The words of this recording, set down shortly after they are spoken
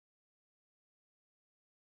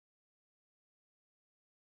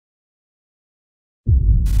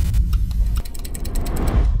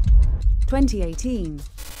2018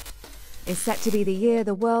 is set to be the year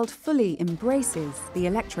the world fully embraces the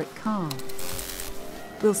electric car.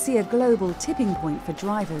 We'll see a global tipping point for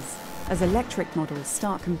drivers as electric models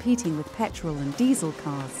start competing with petrol and diesel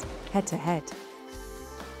cars head-to-head.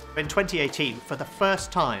 In 2018, for the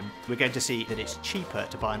first time, we're going to see that it's cheaper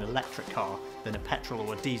to buy an electric car than a petrol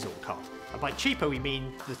or a diesel car. And by cheaper, we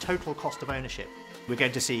mean the total cost of ownership. We're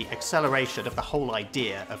going to see acceleration of the whole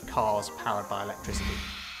idea of cars powered by electricity.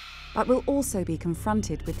 But we'll also be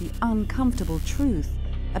confronted with the uncomfortable truth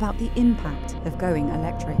about the impact of going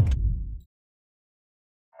electric.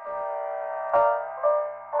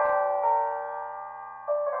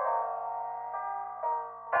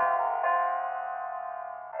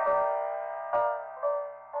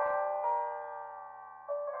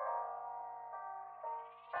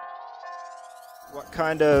 What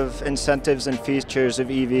kind of incentives and features of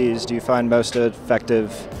EVs do you find most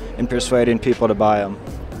effective in persuading people to buy them?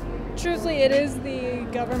 Truthfully, it is the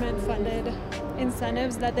government-funded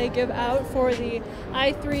incentives that they give out for the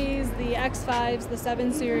i3s, the X5s, the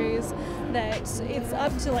 7 Series, that it's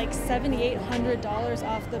up to like $7,800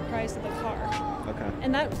 off the price of the car. Okay.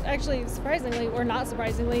 And that actually, surprisingly, or not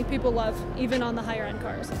surprisingly, people love, even on the higher-end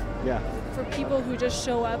cars. Yeah. For people who just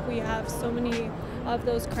show up, we have so many of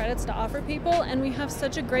those credits to offer people, and we have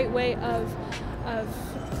such a great way of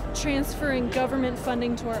transferring government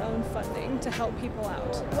funding to our own funding to help people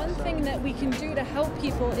out. One thing that we can do to help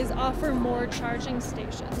people is offer more charging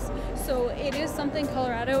stations. So it is something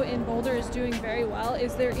Colorado in Boulder is doing very well,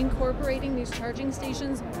 is they're incorporating these charging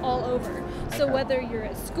stations all over. So whether you're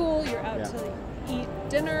at school, you're out to eat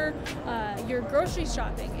dinner, you're grocery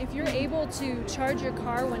shopping, if you're able to charge your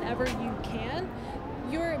car whenever you can,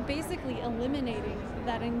 you're basically eliminating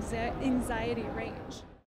that anxiety range.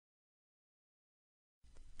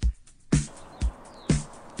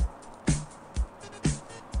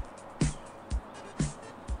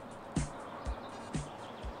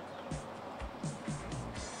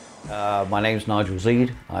 My name's Nigel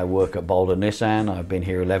Zeed. I work at Boulder Nissan. I've been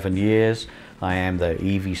here 11 years. I am the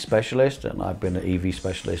EV specialist, and I've been an EV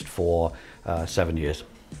specialist for 7 years.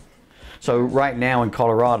 So right now in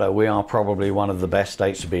Colorado, we are probably one of the best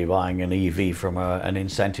states to be buying an EV from an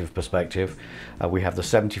incentive perspective. We have the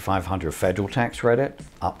 $7,500 federal tax credit,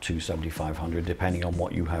 up to $7,500 depending on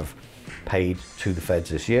what you have paid to the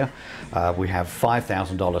feds this year. We have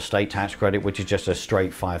 $5,000 state tax credit, which is just a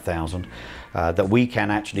straight $5,000 that we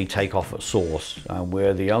can actually take off at source.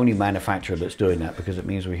 We're the only manufacturer that's doing that, because it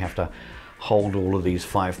means we have to hold all of these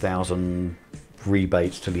 $5,000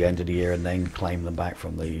 rebates to the end of the year and then claim them back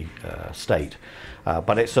from the state.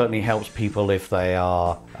 But it certainly helps people if they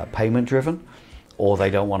are payment driven, or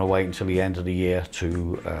they don't want to wait until the end of the year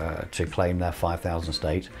to claim their $5,000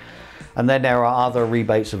 state. And then there are other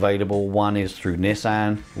rebates available. One is through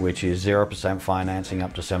Nissan, which is 0% financing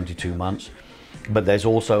up to 72 months. But there's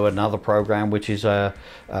also another program which is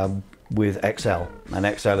with XL,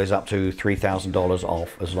 and XL is up to $3,000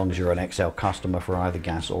 off as long as you're an XL customer for either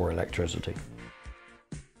gas or electricity.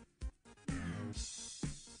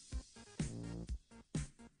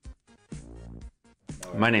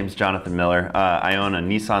 My name's Jonathan Miller. I own a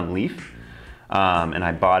Nissan Leaf, and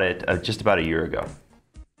I bought it just about a year ago.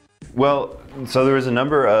 Well, so there was a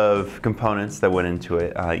number of components that went into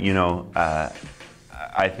it. I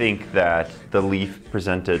think that the Leaf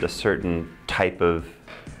presented a certain type of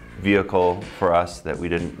vehicle for us that we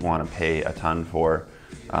didn't want to pay a ton for,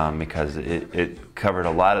 because it covered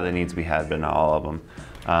a lot of the needs we had, but not all of them.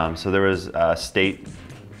 So there was a state,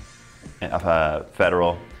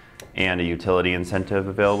 federal, and a utility incentive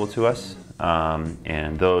available to us,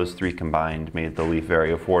 and those three combined made the Leaf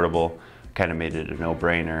very affordable, kind of made it a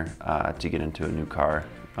no-brainer to get into a new car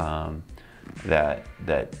that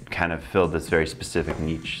kind of filled this very specific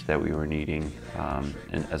niche that we were needing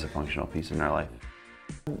as a functional piece in our life.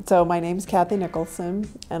 So my name's Kathy Nicholson,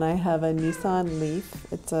 and I have a Nissan Leaf.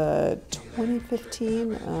 It's a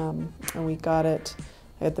 2015, and we got it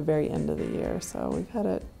at the very end of the year, so we've had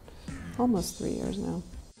it almost 3 years now.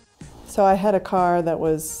 So I had a car that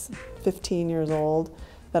was 15 years old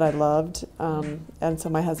that I loved, and so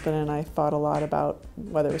my husband and I fought a lot about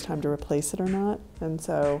whether it was time to replace it or not. And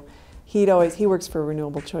so he works for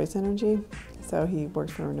Renewable Choice Energy, so he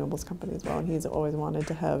works for a renewables company as well, and he's always wanted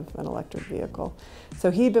to have an electric vehicle.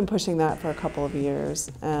 So he'd been pushing that for a couple of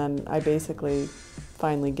years, and I basically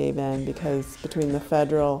finally gave in, because between the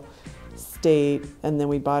federal, state, and then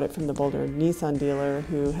we bought it from the Boulder Nissan dealer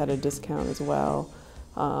who had a discount as well.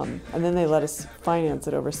 And then they let us finance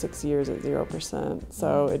it over 6 years at 0%.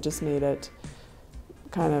 So it just made it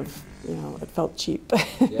kind of, it felt cheap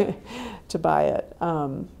to buy it.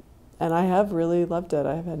 And I have really loved it.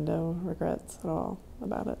 I've had no regrets at all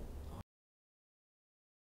about it.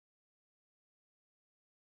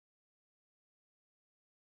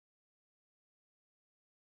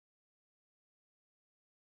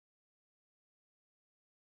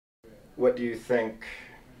 What do you think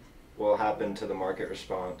will happen to the market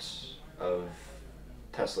response of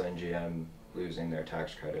Tesla and GM losing their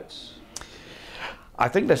tax credits? I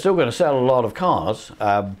think they're still going to sell a lot of cars.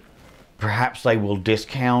 Perhaps they will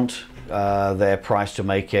discount their price to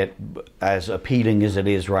make it as appealing as it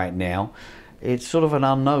is right now. It's sort of an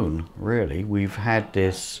unknown, really. We've had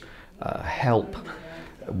this help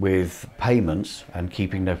with payments and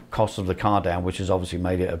keeping the cost of the car down, which has obviously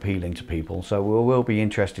made it appealing to people. So it will be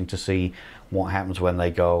interesting to see what happens when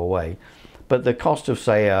they go away. But the cost of,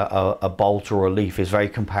 say, a Bolt or a Leaf is very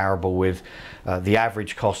comparable with the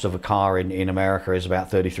average cost of a car in America is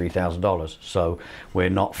about $33,000. So we're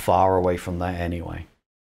not far away from that anyway.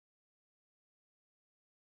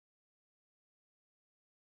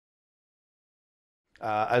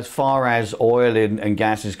 As far as oil and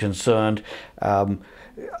gas is concerned,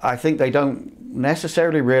 I think they don't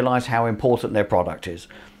necessarily realize how important their product is.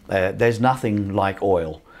 There's nothing like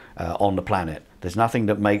oil on the planet. There's nothing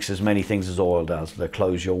that makes as many things as oil does. The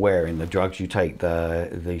clothes you're wearing, the drugs you take,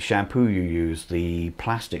 the shampoo you use, the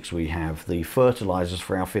plastics we have, the fertilizers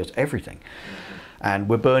for our fields, everything. And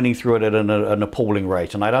we're burning through it at an appalling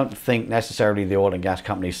rate. And I don't think necessarily the oil and gas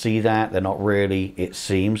companies see that. They're not really, it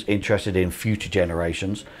seems, interested in future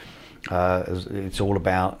generations. It's all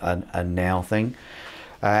about a now thing.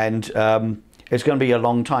 And it's going to be a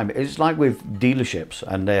long time. It's like with dealerships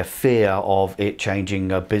and their fear of it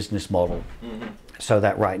changing a business model. So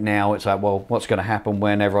that right now it's like, well, what's going to happen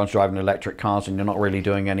when everyone's driving electric cars and you're not really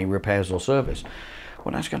doing any repairs or service?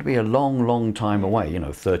 Well, that's going to be a long, long time away,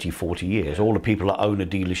 30, 40 years. All the people that own a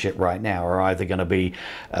dealership right now are either going to be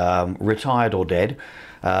retired or dead,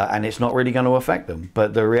 and it's not really going to affect them.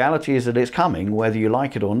 But the reality is that it's coming, whether you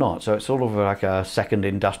like it or not. So it's sort of like a second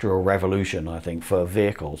industrial revolution, I think, for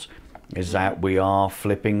vehicles, is that we are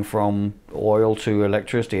flipping from oil to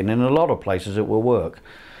electricity. And in a lot of places it will work.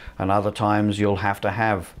 And other times you'll have to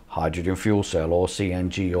have hydrogen fuel cell or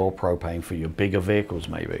CNG or propane for your bigger vehicles,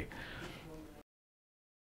 maybe.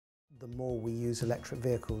 The more we use electric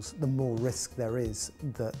vehicles, the more risk there is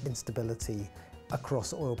that instability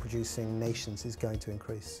across oil-producing nations is going to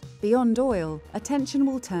increase. Beyond oil, attention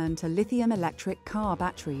will turn to lithium electric car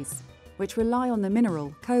batteries, which rely on the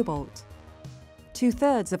mineral cobalt.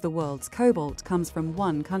 2/3 of the world's cobalt comes from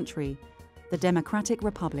one country, the Democratic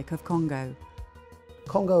Republic of Congo.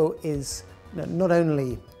 Congo is not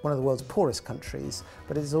only one of the world's poorest countries,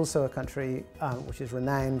 but it is also a country which is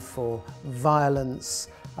renowned for violence,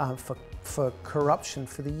 for corruption,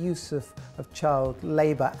 for the use of child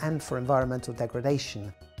labour and for environmental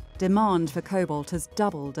degradation. Demand for cobalt has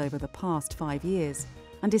doubled over the past 5 years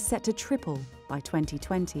and is set to triple by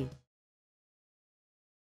 2020.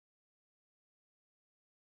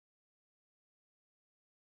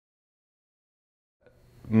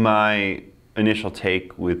 My initial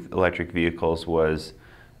take with electric vehicles was,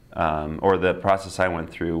 or the process I went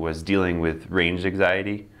through was dealing with range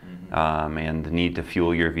anxiety. And the need to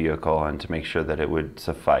fuel your vehicle and to make sure that it would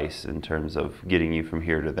suffice in terms of getting you from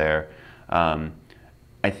here to there.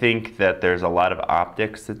 I think that there's a lot of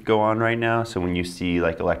optics that go on right now. So when you see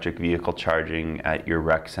like electric vehicle charging at your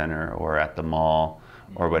rec center or at the mall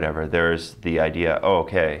or whatever, there's the idea, oh,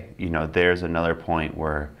 okay, there's another point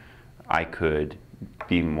where I could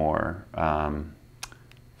be more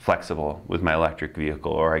flexible with my electric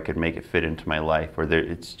vehicle, or I could make it fit into my life, or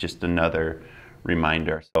it's just another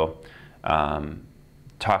reminder. So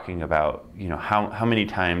talking about how many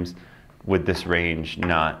times would this range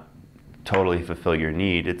not totally fulfill your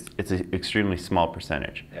need, it's an extremely small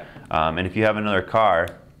percentage. And if you have another car,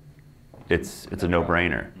 it's a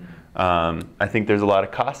no-brainer. I think there's a lot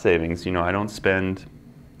of cost savings. I don't spend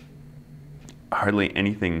hardly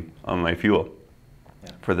anything on my fuel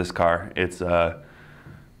for this car. It's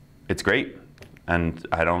great, and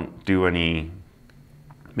I don't do any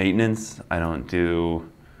maintenance. I don't do,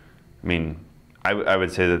 I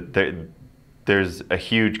would say that there's a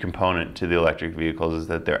huge component to the electric vehicles is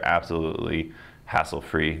that they're absolutely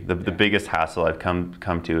hassle-free. The biggest hassle I've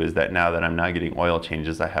come to is that now that I'm not getting oil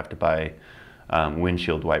changes, I have to buy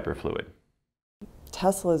windshield wiper fluid.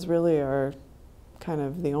 Teslas really are kind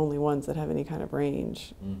of the only ones that have any kind of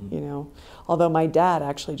range, Although my dad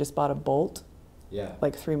actually just bought a Bolt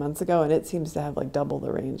like 3 months ago, and it seems to have like double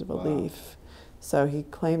the range of a Leaf. So he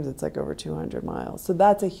claims it's like over 200 miles. So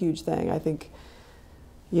that's a huge thing. I think,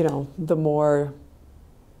 the more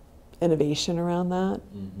innovation around that,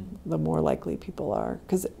 the more likely people are.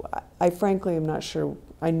 Because I frankly am not sure.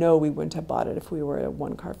 I know we wouldn't have bought it if we were a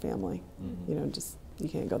one-car family. You know, just you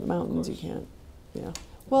can't go to the mountains. You can't. Yeah.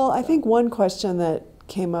 Well, I think one question that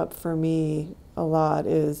came up for me a lot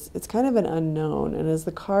is it's kind of an unknown, and as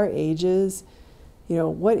the car ages, you know,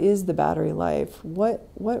 what is the battery life? What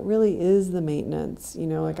really is the maintenance? You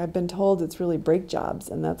know, like I've been told it's really brake jobs,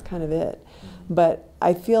 and that's kind of it. But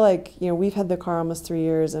I feel like, you know, we've had the car almost 3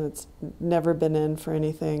 years, and it's never been in for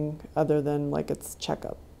anything other than like its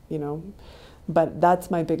checkup, you know. But that's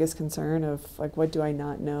my biggest concern of like, what do I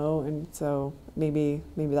not know? And so maybe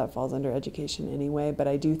that falls under education anyway, but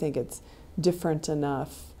I do think it's different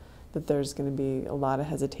enough that there's going to be a lot of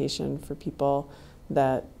hesitation for people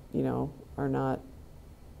that, you know, are not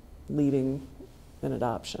leading an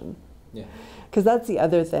adoption. Yeah. Because that's the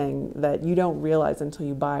other thing that you don't realize until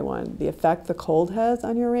you buy one. The effect the cold has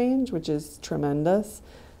on your range, which is tremendous,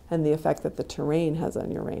 and the effect that the terrain has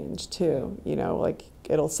on your range too. You know, like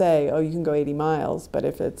it'll say, oh, you can go 80 miles, but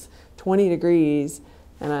if it's 20 degrees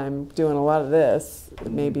and I'm doing a lot of this,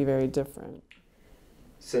 it may be very different.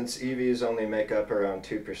 Since EVs only make up around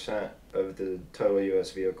 2% of the total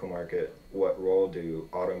U.S. vehicle market, what role do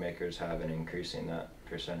automakers have in increasing that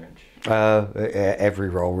percentage? Every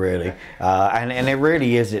role, really. And it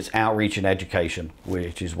really is, it's outreach and education,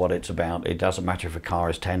 which is what it's about. It doesn't matter if a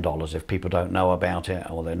car is $10. If people don't know about it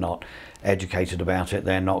or they're not educated about it,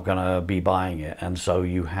 they're not going to be buying it. And so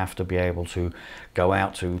you have to be able to go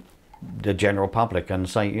out to the general public and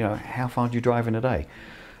say, you know, how far do you drive in a day?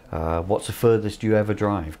 What's the furthest you ever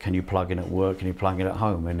drive? Can you plug in at work? Can you plug in at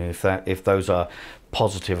home? And if those are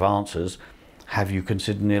positive answers, have you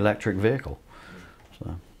considered an electric vehicle?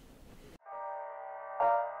 So.